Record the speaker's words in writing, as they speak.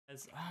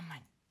Oh my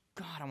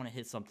god, I want to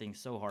hit something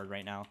so hard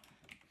right now.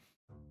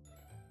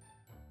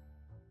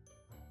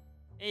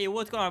 Hey,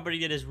 what's going on,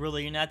 everybody? It is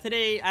Rilly. Now,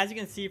 today, as you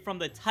can see from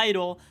the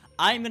title,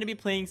 I'm going to be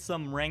playing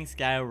some ranked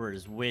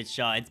Skywars, which,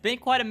 it's been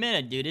quite a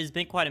minute, dude. It's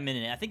been quite a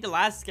minute. I think the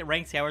last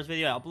ranked Skywars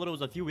video I uploaded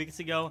was a few weeks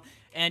ago,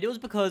 and it was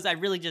because I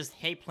really just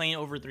hate playing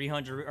over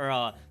 300, or,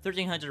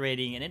 1300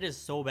 rating, and it is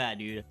so bad,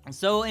 dude.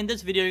 So, in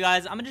this video,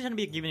 guys, I'm just going to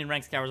be giving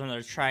ranked Skywars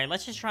another try.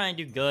 Let's just try and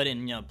do good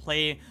and, you know,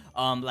 play,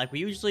 like we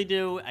usually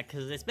do,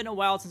 because it's been a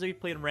while since we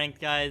played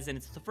ranked, guys, and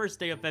it's the first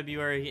day of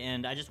February,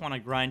 and I just want to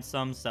grind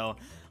some, so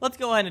let's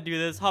go ahead and do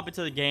this. Hop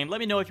into the game. Let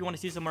me know if you want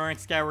to see some more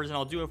ranked Skywars, and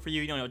I'll do it for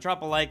you. You know,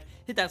 drop a like,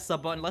 hit that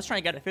sub button. Let's try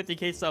and get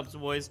 50k subs,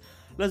 boys.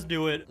 Let's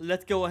do it.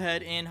 Let's go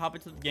ahead and hop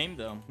into the game,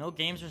 though. No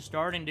games are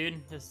starting,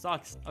 dude. This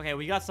sucks. Okay,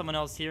 we got someone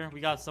else here.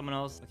 We got someone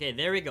else. Okay,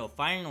 there we go.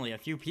 Finally, a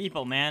few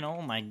people, man.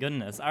 Oh my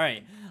goodness. All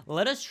right,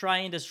 let us try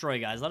and destroy,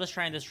 guys. Let us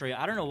try and destroy.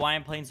 I don't know why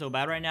I'm playing so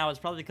bad right now. It's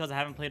probably because I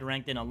haven't played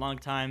ranked in a long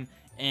time,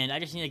 and I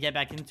just need to get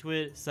back into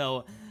it.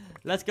 So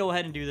let's go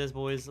ahead and do this,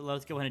 boys.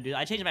 Let's go ahead and do it.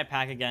 I changed my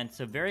pack again.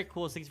 So very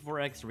cool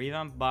 64x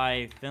revamp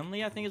by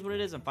Finley, I think is what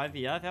it is, and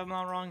 5VF, if I'm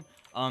not wrong.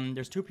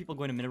 There's 2 people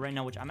going to mid right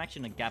now, which I'm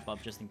actually gonna gap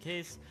up just in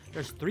case.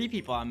 There's 3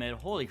 people at mid.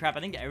 Holy crap, I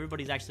think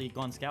everybody's actually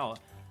gone scout.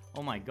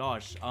 Oh my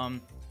gosh.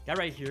 Guy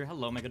right here.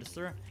 Hello, my good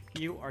sir.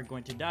 You are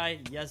going to die.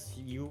 Yes,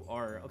 you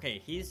are.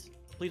 Okay, please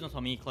don't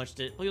tell me he clutched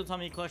it. Please don't tell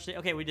me he clutched it.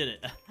 Okay, we did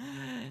it.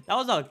 That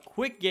was a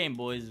quick game,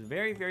 boys.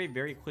 Very, very,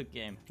 very quick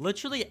game.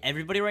 Literally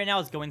everybody right now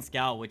is going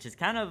scout, which is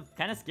kind of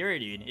scary,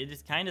 dude. It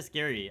is kind of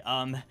scary.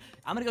 I'm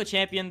gonna go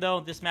champion,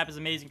 though. This map is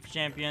amazing for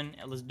champion.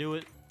 Let's do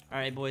it. All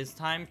right, boys,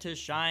 time to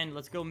shine.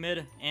 Let's go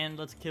mid and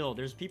let's kill.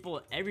 There's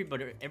people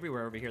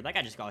everywhere over here. That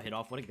guy just got hit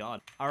off. What a god.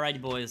 Alrighty,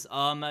 boys.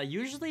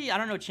 Usually, I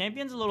don't know,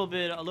 champion's a little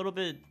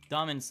bit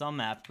dumb in some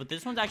maps, but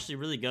this one's actually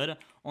really good,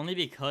 only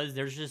because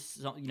there's just,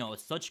 you know,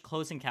 such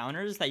close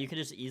encounters that you can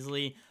just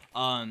easily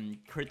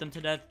crit them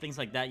to death, things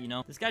like that, you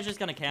know. This guy's just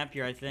gonna camp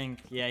here, I think.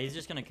 Yeah, he's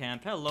just gonna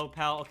camp. Hello,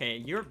 pal. Okay,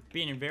 you're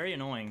being very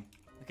annoying.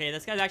 Okay,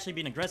 this guy's actually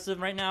being aggressive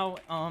right now,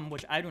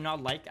 which I do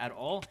not like at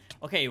all.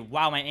 Okay,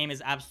 wow, my aim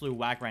is absolute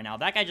whack right now.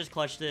 That guy just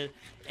clutched it,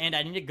 and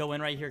I need to go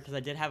in right here because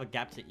I did have a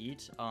gap to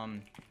eat.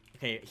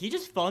 Okay, he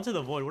just fell into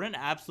the void. What an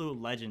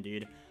absolute legend,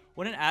 dude.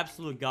 What an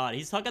absolute god.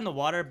 He's stuck in the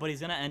water, but he's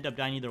gonna end up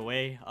dying either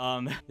way.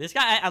 This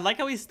guy, I like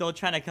how he's still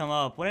trying to come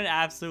up. What an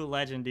absolute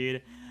legend,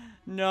 dude.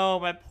 No,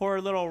 my poor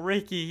little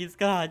Ricky. He's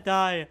gonna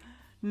die.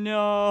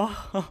 No.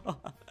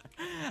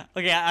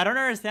 Okay, I don't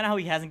understand how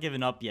he hasn't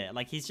given up yet.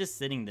 Like, he's just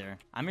sitting there.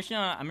 I'm just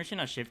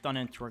gonna shift on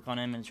him, twerk on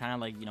him, and trying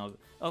to, like, you know.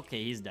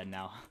 Okay, he's dead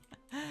now.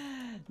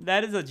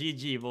 That is a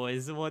GG,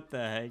 boys. What the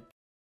heck?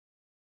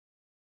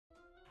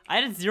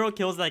 I had 0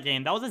 kills that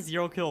game. That was a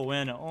 0 kill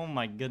win. Oh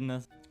my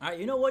goodness. All right,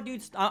 you know what,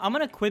 dudes? I'm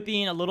gonna quit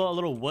being a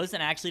little wuss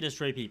and actually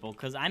destroy people,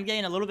 because I'm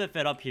getting a little bit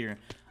fed up here.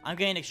 I'm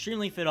getting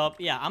extremely fed up.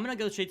 Yeah, I'm gonna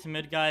go straight to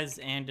mid, guys,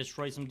 and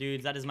destroy some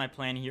dudes. That is my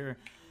plan here.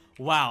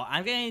 Wow,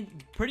 I'm getting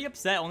pretty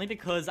upset only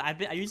because I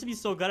used to be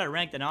so good at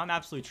ranked, and now I'm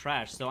absolute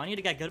trash. So I need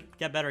to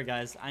get better,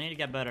 guys. I need to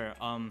get better.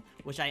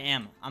 Which I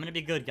am. I'm gonna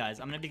be good, guys.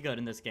 I'm gonna be good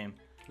in this game.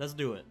 Let's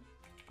do it.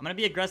 I'm gonna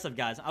be aggressive,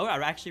 guys. Oh, I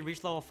actually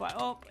reached level 5.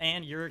 Oh,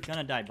 and you're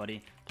gonna die,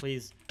 buddy.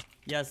 Please.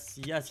 Yes,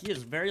 yes. He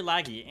is very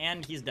laggy,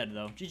 and he's dead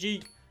though.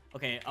 GG.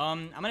 Okay.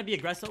 I'm gonna be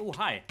aggressive. Oh,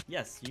 hi.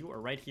 Yes, you are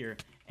right here,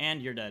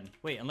 and you're dead.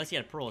 Wait, unless he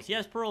had pearls. He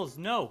has pearls.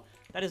 No,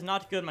 that is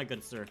not good, my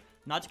good sir.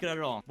 Not good at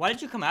all. Why did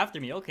you come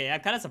after me? Okay, I'm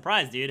kind of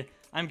surprised, dude.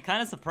 I'm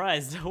kind of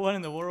surprised. What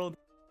in the world?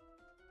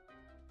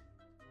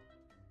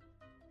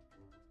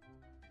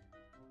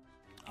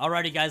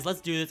 Alrighty, guys, let's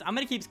do this. I'm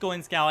gonna keep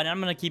going scout, and I'm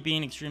gonna keep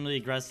being extremely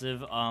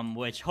aggressive,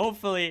 which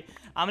hopefully,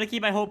 I'm gonna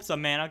keep my hopes up,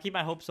 man. I'll keep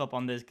my hopes up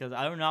on this, because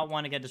I do not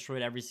want to get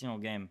destroyed every single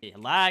game. Hey,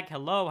 lag,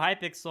 hello,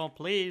 Hypixel,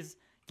 please.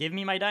 Give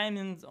me my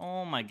diamonds.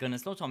 Oh my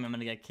goodness, don't tell me I'm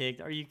gonna get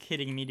kicked. Are you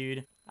kidding me,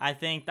 dude? I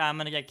think that I'm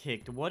gonna get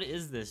kicked. What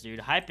is this, dude?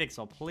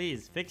 Hypixel,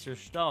 please fix your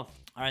stuff.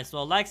 All right,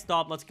 so lag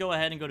stop. Let's go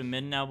ahead and go to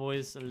mid now,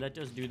 boys. Let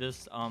us do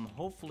this.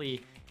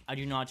 Hopefully I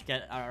do not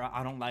get,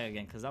 I don't lag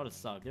again, because that would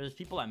suck. There's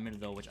people at mid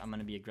though, which I'm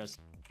gonna be aggressive.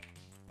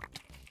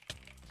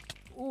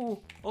 Ooh,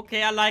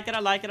 okay, I like it, I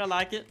like it, I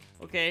like it.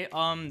 Okay,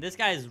 this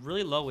guy is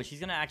really low, which he's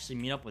gonna actually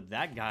meet up with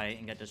that guy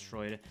and get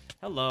destroyed.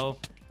 Hello.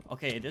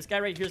 Okay, this guy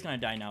right here is gonna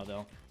die now,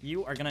 though.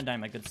 You are gonna die,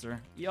 my good sir.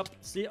 Yup.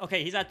 See?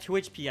 Okay, he's at 2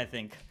 HP, I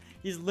think.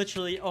 He's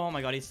literally... Oh, my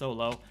God, he's so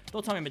low.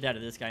 Don't tell me I'm gonna die to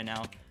this guy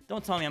now.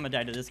 Don't tell me I'm gonna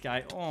die to this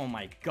guy. Oh,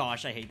 my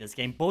gosh, I hate this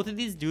game. Both of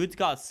these dudes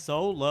got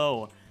so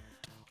low.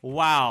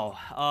 Wow.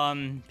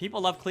 People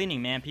love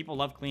cleaning, man. People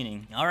love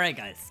cleaning. All right,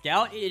 guys.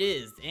 Scout it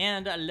is.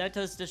 And let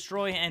us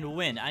destroy and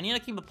win. I need to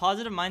keep a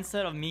positive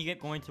mindset of me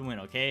going to win,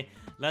 okay?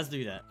 Let's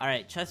do that. All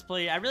right, chest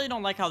play. I really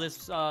don't like how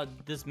this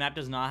map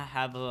does not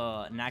have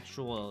an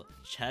actual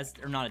chest,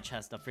 or not a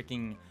chest, a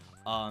freaking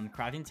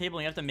crafting table.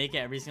 You have to make it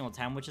every single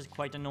time, which is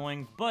quite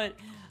annoying. But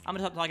I'm gonna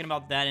stop talking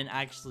about that and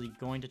actually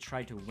going to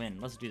try to win.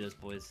 Let's do this,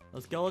 boys.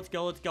 Let's go, let's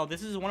go, let's go.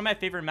 This is one of my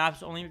favorite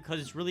maps only because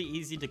it's really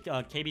easy to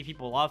KB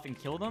people off and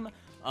kill them.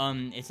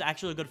 It's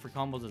actually good for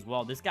combos as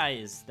well. This guy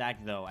is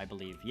stacked though, I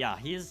believe. Yeah,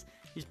 he's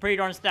pretty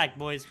darn stacked,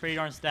 boys. Pretty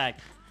darn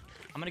stacked.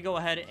 I'm gonna go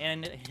ahead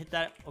and hit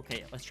that.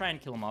 Okay, let's try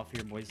and kill him off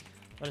here, boys.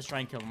 Let us try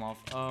and kill him off.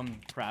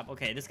 Crap.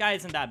 Okay, this guy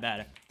isn't that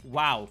bad.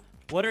 Wow.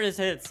 What are his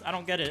hits? I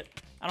don't get it.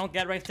 I don't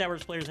get Ranked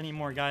Skywars players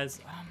anymore, guys.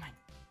 Oh my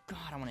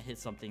god, I want to hit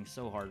something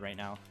so hard right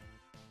now.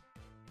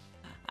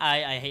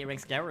 I hate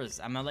Ranked Skywars.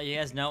 I'm gonna let you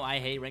guys know I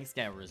hate Ranked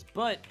Skywars.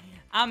 But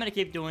I'm gonna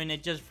keep doing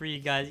it just for you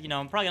guys. You know,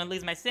 I'm probably gonna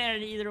lose my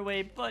sanity either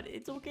way, but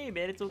it's okay,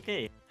 man. It's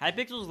okay.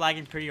 Hypixel's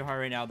lagging pretty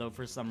hard right now, though,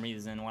 for some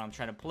reason when I'm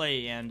trying to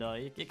play, and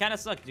it kind of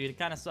sucks, dude. It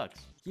kind of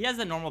sucks. He has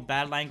the normal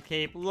Badline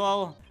cape.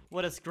 Lol,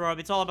 what a scrub.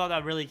 It's all about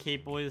that Rilly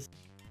cape, boys.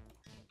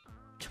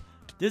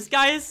 This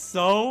guy is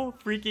so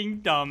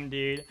freaking dumb,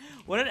 dude.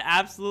 What an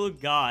absolute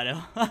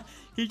god.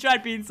 He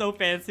tried being so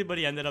fancy, but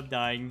he ended up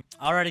dying.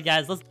 Alrighty,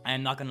 guys, I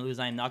am not gonna lose.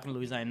 I am not gonna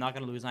lose. I am not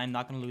gonna lose. I am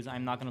not gonna lose. I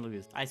am not gonna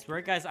lose. I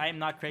swear, guys, I am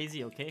not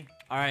crazy, okay?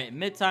 Alright,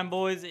 mid-time,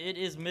 boys. It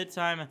is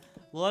mid-time.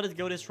 Let us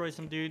go destroy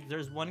some dudes.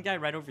 There's one guy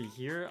right over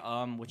here,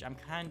 which I'm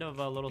kind of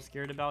a little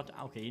scared about.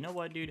 Okay, you know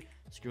what, dude?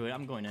 Screw it.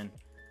 I'm going in.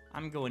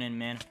 I'm going in,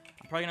 man.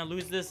 I'm probably gonna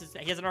lose this.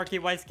 He has an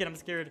RKY skin. I'm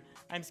scared.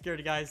 I'm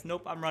scared, guys.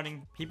 Nope, I'm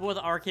running. People with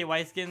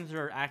RKY skins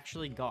are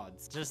actually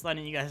gods. Just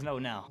letting you guys know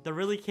now. The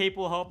Rilly cape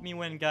will help me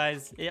win,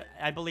 guys.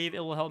 I believe it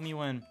will help me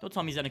win. Don't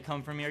tell me he's gonna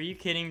come for me. Are you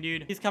kidding,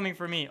 dude? He's coming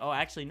for me. Oh,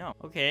 actually, no.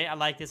 Okay, I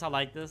like this. I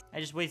like this.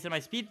 I just wasted my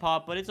speed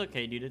pop, but it's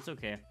okay, dude. It's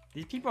okay.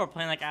 These people are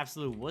playing like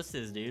absolute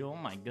wusses, dude. Oh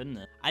my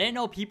goodness. I didn't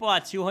know people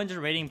at 200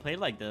 rating played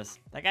like this.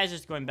 That guy's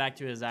just going back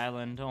to his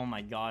island. Oh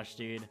my gosh,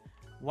 dude.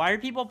 Why are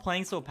people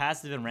playing so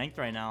passive and ranked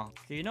right now?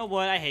 Okay, you know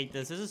what? I hate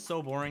this. This is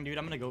so boring, dude.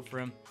 I'm gonna go for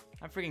him.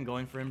 I'm freaking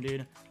going for him,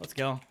 dude. Let's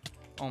go.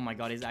 Oh my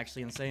god, he's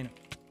actually insane.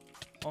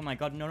 Oh my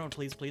god, no,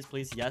 please, please,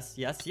 please. Yes,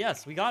 yes,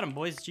 yes. We got him,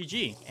 boys.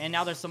 GG. And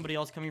now there's somebody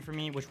else coming for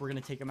me, which we're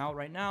gonna take him out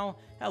right now.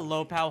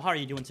 Hello, pal. How are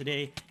you doing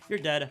today? You're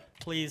dead.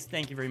 Please,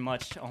 thank you very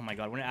much. Oh my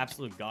god, what an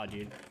absolute god,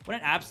 dude. What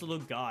an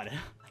absolute god.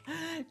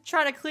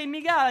 Try to clean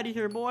me out of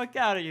here, boy. Get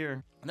out of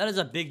here. That is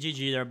a big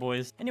GG there,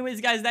 boys. Anyways,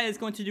 guys, that is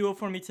going to do it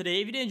for me today.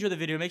 If you did enjoy the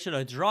video, make sure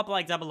to drop a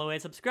like down below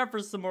and subscribe for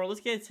some more.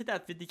 Let's hit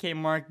that 50K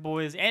mark,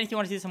 boys. And if you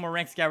want to see some more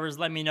Ranked Skywars,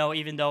 let me know,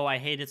 even though I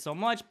hate it so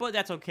much, but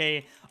that's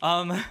okay.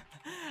 I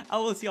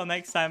will see y'all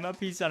next time.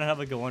 Peace out and have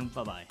a good one.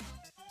 Bye-bye.